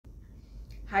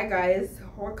Hi guys,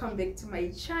 welcome back to my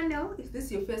channel. If this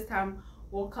is your first time,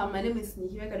 welcome. My name is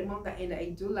Nihiwe Karimonga and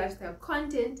I do lifestyle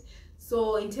content.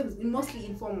 So mostly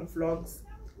in form of vlogs.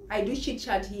 I do chit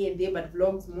chat here and there, but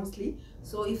vlogs mostly.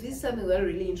 So if this is something that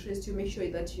really interests you, make sure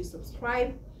that you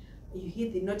subscribe, you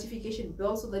hit the notification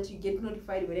bell so that you get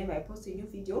notified whenever I post a new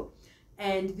video.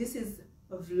 And this is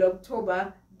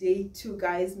Vlogtober day 2,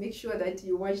 guys. Make sure that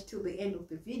you watch till the end of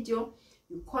the video.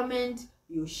 You comment,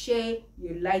 you share,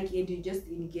 you like, and you just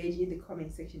engage in the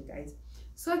comment section, guys.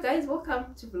 So guys,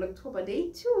 welcome to Vlogtober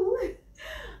day 2.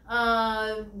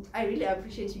 I really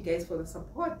appreciate you guys for the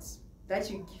support that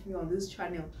you give me on this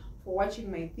channel, for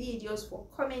watching my videos, for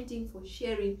commenting, for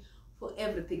sharing, for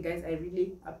everything, guys. I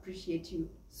really appreciate you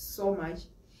so much.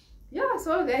 Yeah,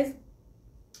 so guys,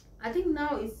 I think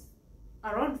now it's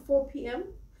around 4 p.m.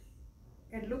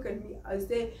 and look at me, I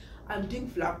say I'm doing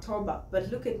Vlogtober, but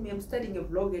look at me, I'm starting a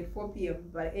vlog at 4 p.m.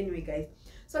 But anyway, guys,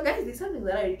 so guys, there's something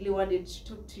that I really wanted to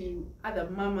talk to other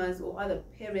mamas or other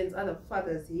parents, other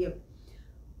fathers here.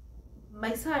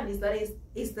 My son is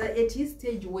at his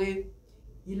stage where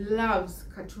he loves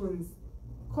cartoons,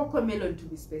 CoComelon to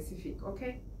be specific.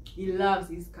 Okay, he loves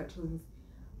his cartoons.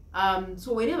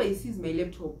 So whenever he sees my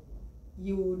laptop,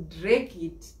 you drag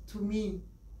it to me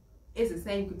as a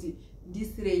sign kuti this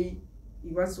day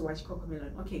he wants to watch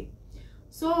CoComelon. Okay,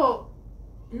 so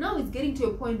now it's getting to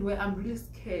a point where I'm really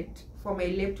scared for my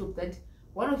laptop that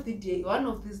one of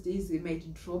these days he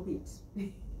might drop it.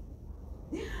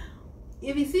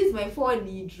 If he sees my phone,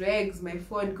 he drags my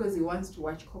phone because he wants to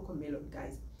watch CoComelon,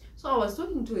 guys. So I was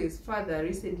talking to his father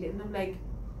recently and I'm like,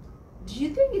 do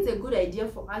you think it's a good idea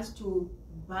for us to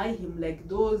buy him like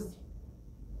those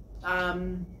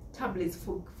tablets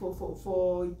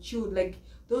for children, like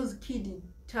those kid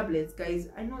tablets, guys?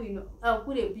 I know, you know, I'll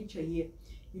put a picture here,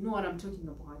 you know what I'm talking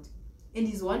about. And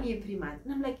he's 1 year 3 months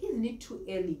and I'm like, isn't it too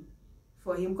early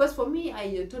for him? Because for me,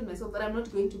 I told myself that I'm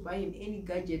not going to buy him any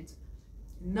gadget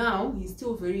now. He's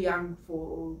still very young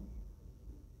for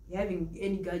having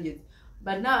any gadgets,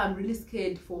 but now I'm really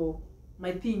scared for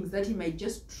my things that he might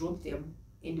just drop them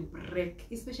and break,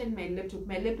 especially my laptop.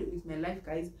 My laptop is my life,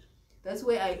 guys. That's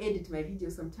where I edit my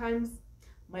videos sometimes.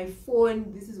 My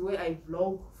phone, this is where I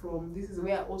vlog from, this is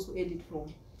where I also edit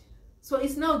from. So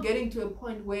it's now getting to a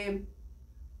point where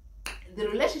the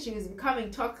relationship is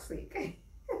becoming toxic.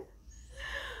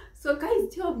 So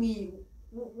guys, tell me,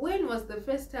 when was the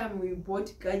first time we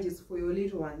bought gadgets for your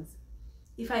little ones?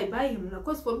 If I buy him,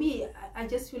 because for me, I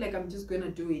just feel like I'm just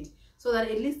gonna do it so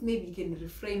that at least maybe he can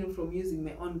refrain from using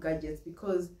my own gadgets,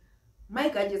 because my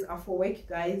gadgets are for work,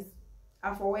 guys,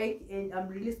 are for work, and I'm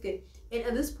really scared. And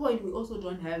at this point, we also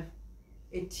don't have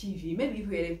a TV. Maybe if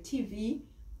we had a TV,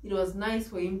 it was nice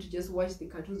for him to just watch the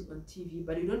cartoons on TV,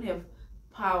 but we don't have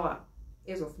power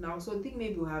as of now. So I think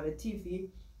maybe we'll have a TV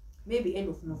maybe end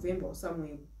of November or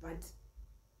somewhere. But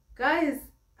guys,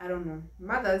 I don't know.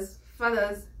 Mothers,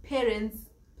 fathers, parents,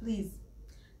 please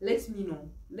let me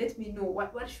know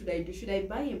what should I do. Should I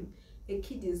buy him a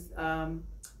kid's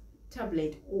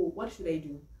tablet, or what should I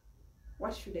do?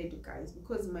 What should I do, guys?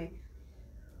 Because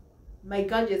my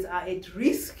gadgets are at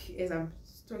risk as I'm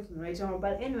talking right now.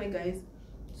 But anyway, guys,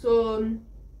 so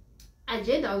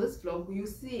agenda of this vlog, you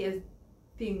see as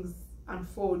things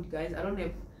unfold, guys. I don't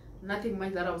have nothing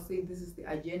much that I'll say this is the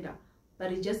agenda,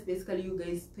 but it's just basically you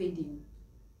guys spending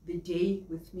the day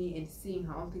with me and seeing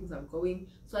how things are going.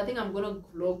 So I think I'm gonna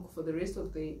vlog for the rest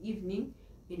of the evening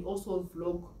and also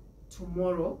vlog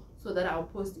tomorrow, so that I'll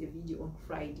post a video on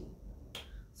Friday.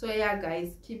 So yeah,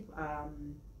 guys, keep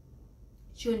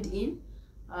tuned in.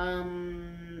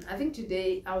 I think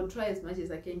today I'll try as much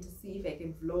as I can to see if I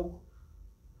can vlog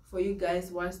for you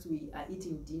guys whilst we are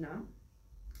eating dinner.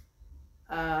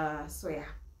 So yeah,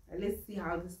 let's see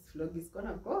how this vlog is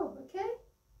gonna go. Okay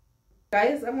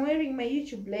guys, I'm wearing my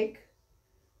YouTube Black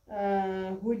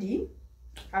hoodie.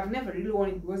 I've never really worn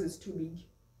it because it's too big,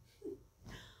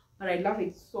 but I love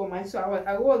it so much. So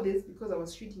I wore this because I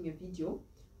was shooting a video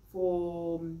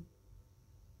for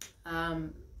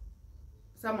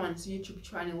someone's YouTube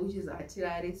channel, which is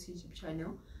Atira's YouTube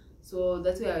channel. So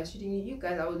that's why I was shooting it. You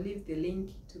guys, I will leave the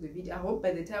link to the video. I hope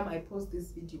by the time I post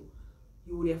this video,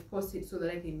 you would have posted, so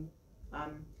that I can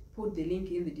put the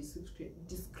link in the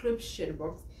description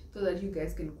box, so that you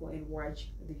guys can go and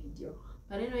watch the video.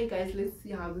 But anyway, guys, let's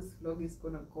see how this vlog is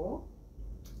gonna go.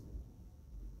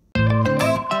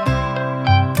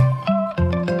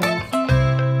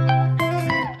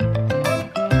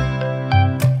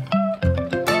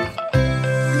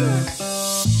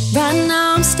 Right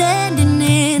now I'm standing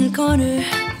in a corner.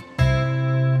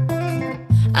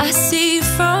 I see you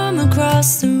from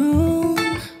across the room.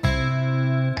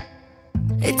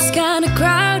 It's kinda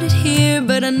crowded here,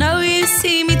 but I know you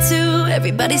see me too.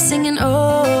 Everybody's singing,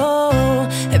 oh,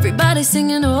 everybody's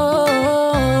singing, oh.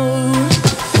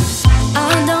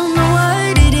 I don't know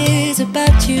what it is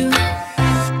about you.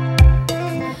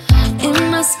 It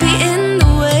must be in the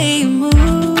way you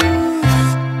move.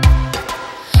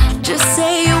 Just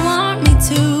say you want me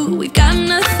to. We got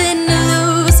nothing to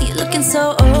lose. You're looking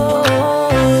so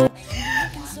old.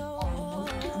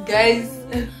 Guys,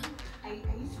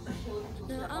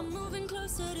 I'm moving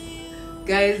closer to you.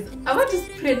 guys, I want to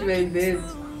spread my bed,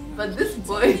 but this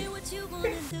boy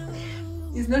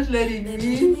is not letting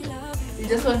me. He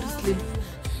just want to sleep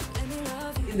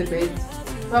in the bed.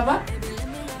 Papa,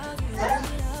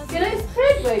 can I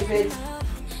spread my bed?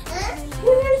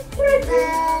 Can I spread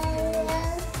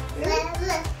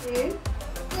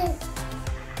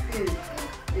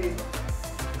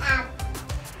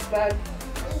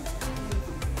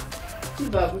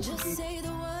Just say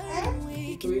the word and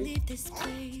we can leave this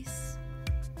place.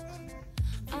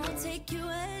 I'll take you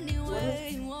anywhere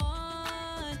you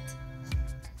want.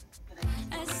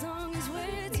 As long as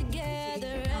we're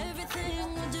together,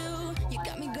 everything we'll do. You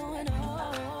got me going,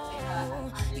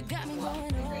 oh, you got me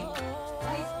going, oh.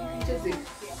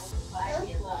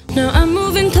 Now I'm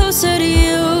moving closer to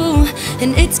you,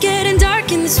 and it's getting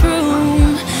dark in this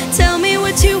room. Tell me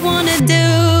what you wanna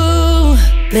do.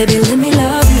 Baby, let me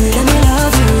love you, let me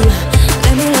love you.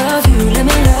 Let me love you, let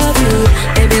me love you.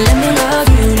 Baby, let me love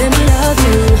you, let me love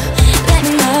you. Let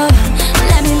me love,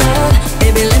 let me love.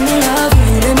 Baby, let me love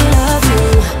you, let me love you.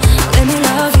 Let me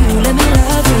love you, let me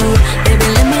love you. Baby,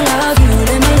 let me love you,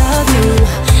 let me love you.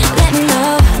 Let me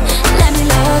love, let me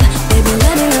love. Baby,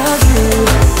 let me love you.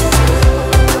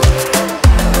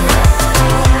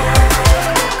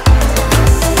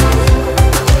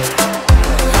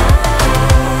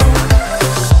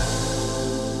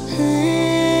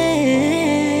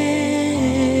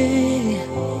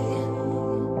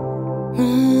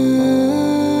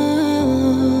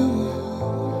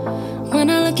 When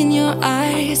I look in your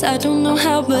eyes, I don't know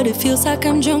how, but it feels like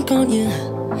I'm drunk on you.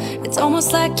 It's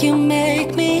almost like you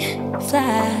make me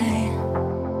fly.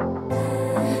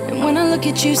 And when I look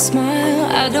at you smile,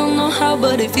 I don't know how,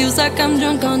 but it feels like I'm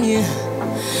drunk on you.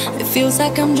 It feels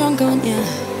like I'm drunk on you.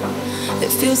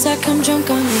 It feels like I'm drunk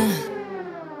on you.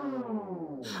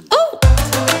 Oh!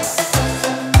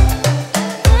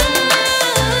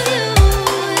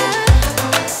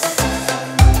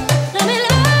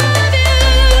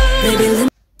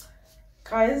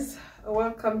 Guys,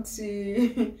 welcome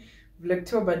to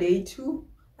Vlogtober day 2.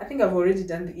 I think I've already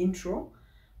done the intro.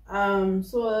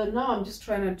 So now I'm just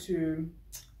trying to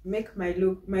make my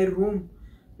room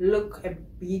look a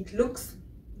bit looks.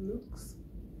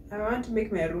 I want to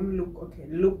make my room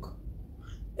look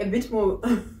a bit more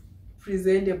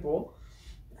presentable.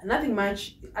 Nothing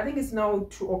much. I think it's now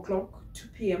 2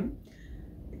 p.m.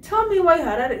 Tell me why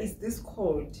Harare is this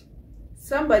cold.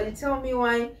 Somebody tell me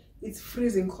why it's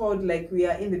freezing cold, like we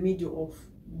are in the middle of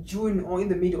June or in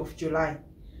the middle of July.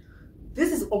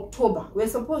 This is October. We're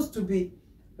supposed to be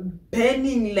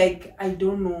burning like I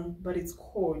don't know, but it's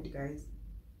cold, guys.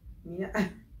 Yeah.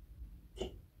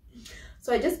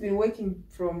 So I just been working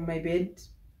from my bed,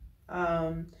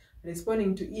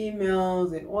 responding to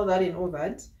emails and all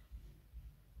that.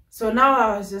 So now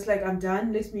I was just like, I'm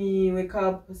done. Let me wake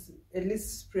up, at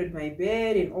least spread my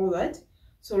bed and all that.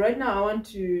 So right now I want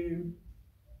to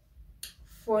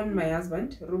phone my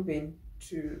husband Ruben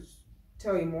to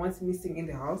tell him what's missing in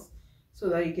the house so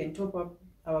that he can top up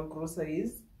our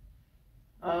groceries.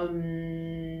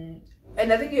 And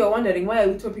I think you're wondering, why are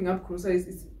we topping up groceries?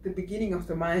 It's the beginning of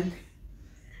the month.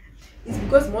 It's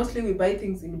because mostly we buy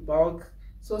things in bulk,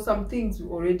 so some things we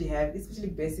already have, especially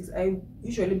basics. I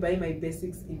usually buy my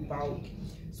basics in bulk,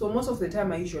 so most of the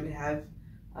time I usually have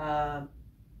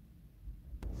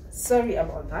sorry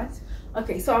about that.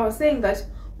 Okay, so I was saying that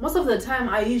most of the time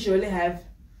I usually have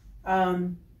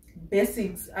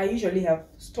basics. I usually have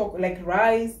stock like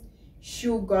rice,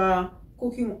 sugar,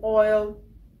 cooking oil,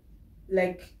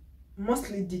 like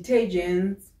mostly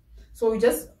detergents. So we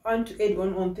just want to add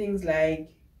on things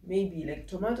like maybe like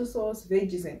tomato sauce,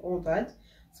 veggies and all that.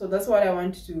 So that's what I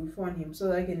want to phone him, so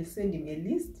that I can send him a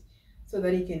list so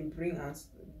that he can bring us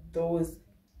those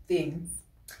things.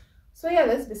 So yeah,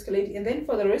 that's basically it. And then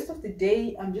for the rest of the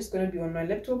day, I'm just gonna be on my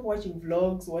laptop watching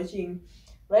vlogs,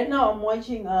 right now I'm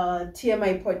watching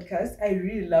TMI podcast. I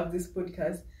really love this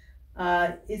podcast.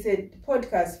 It's a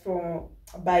podcast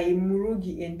by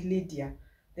Murugi and Lydia.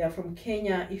 They are from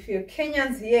Kenya. If you're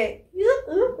Kenyans here,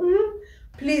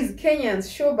 please, Kenyans,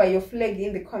 show by your flag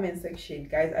in the comment section,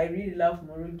 guys. I really love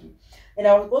Murugi. And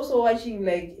I was also watching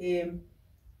like a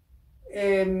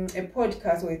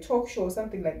podcast or a talk show or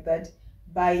something like that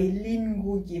by Lynn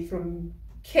Ngugi from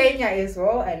Kenya as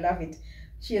well. I love it.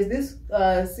 She has this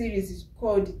series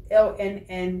called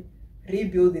LNN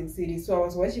Rebuilding series. So I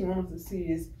was watching one of the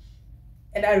series,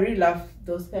 and I really love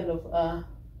those kind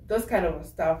of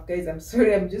stuff, guys. I'm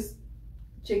sorry, I'm just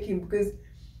checking because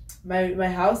my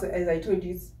house, as I told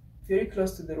you, is very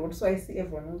close to the road, so I see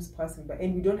everyone who's passing by,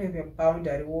 and we don't have a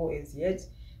boundary wall as yet,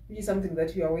 which is something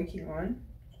that we are working on.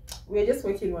 We're just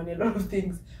working on a lot of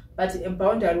things, but a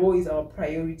boundary wall is our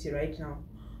priority right now.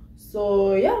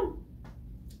 So yeah,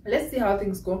 let's see how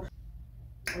things go.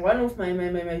 One of my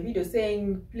videos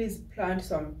saying please plant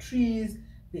some trees,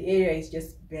 the area is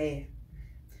just bare.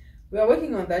 We are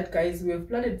working on that, guys. We have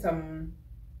planted some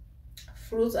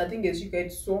fruits, I think, as you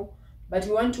guys saw, but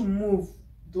we want to move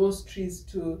those trees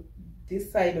to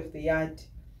this side of the yard,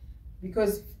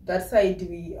 because that side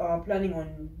we are planning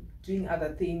on doing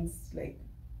other things, like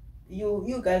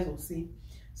you guys will see.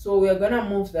 So we are gonna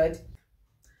move that.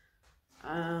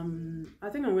 I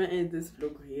think I'm gonna end this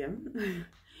vlog here.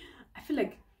 I feel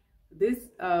like this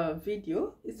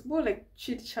video is more like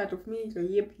chit chat of me, so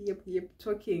yep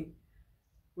talking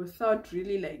without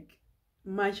really like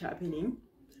much happening.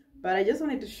 But I just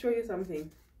wanted to show you something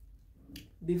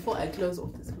before I close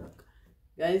off this vlog,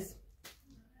 guys.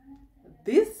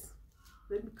 This,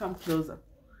 let me come closer.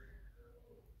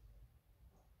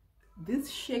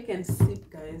 This shake and sip,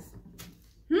 guys.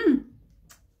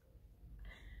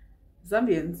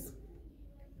 Zambians,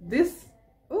 this,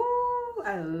 oh,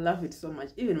 I love it so much.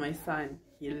 Even my son,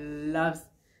 he loves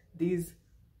these.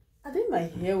 Are they my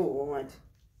hair or what?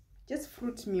 Just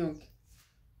fruit milk.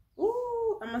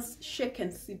 Oh, I must shake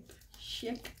and sip,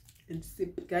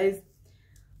 guys.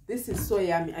 This is so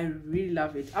yummy. I really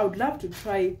love it. I would love to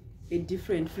try a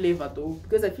different flavor though,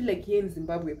 because I feel like here in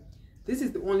Zimbabwe, this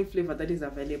is the only flavor that is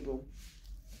available,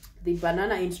 the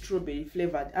banana and strawberry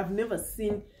flavored. I've never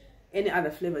seen any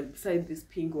other flavor besides this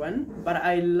pink one, but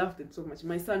I love them so much.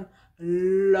 My son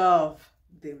loves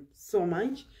them so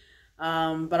much,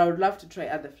 but I would love to try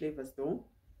other flavors though.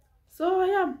 So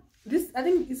yeah, this I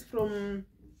think is from,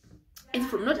 it's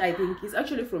from, not I think, it's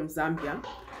actually from Zambia.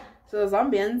 So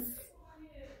Zambians,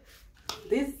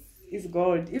 this is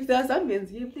gold. If there are Zambians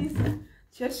here, please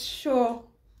just show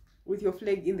with your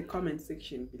flag in the comment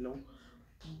section below.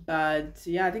 But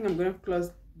yeah, I think I'm gonna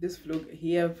close this vlog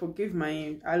here. Forgive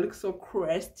my, I look so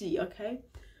crusty, okay?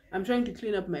 I'm trying to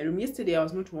clean up my room. Yesterday I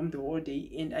was not home the whole day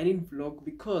and I didn't vlog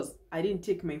because I didn't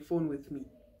take my phone with me.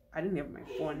 I didn't have my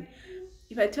phone.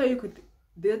 If I tell you,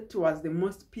 that was the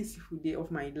most peaceful day of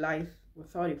my life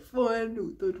without a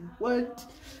phone, without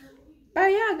what.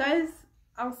 But yeah, guys,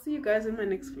 I'll see you guys in my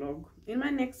next vlog, in my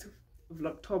next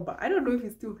Vlogtober. I don't know if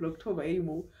it's still Vlogtober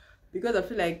anymore, because I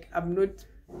feel like I'm not,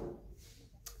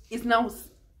 it's now,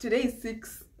 today is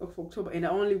 6th of October and I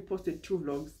only posted 2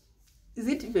 vlogs. Is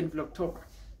it even Vlogtober?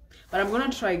 But I'm gonna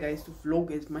try, guys, to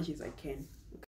vlog as much as I can.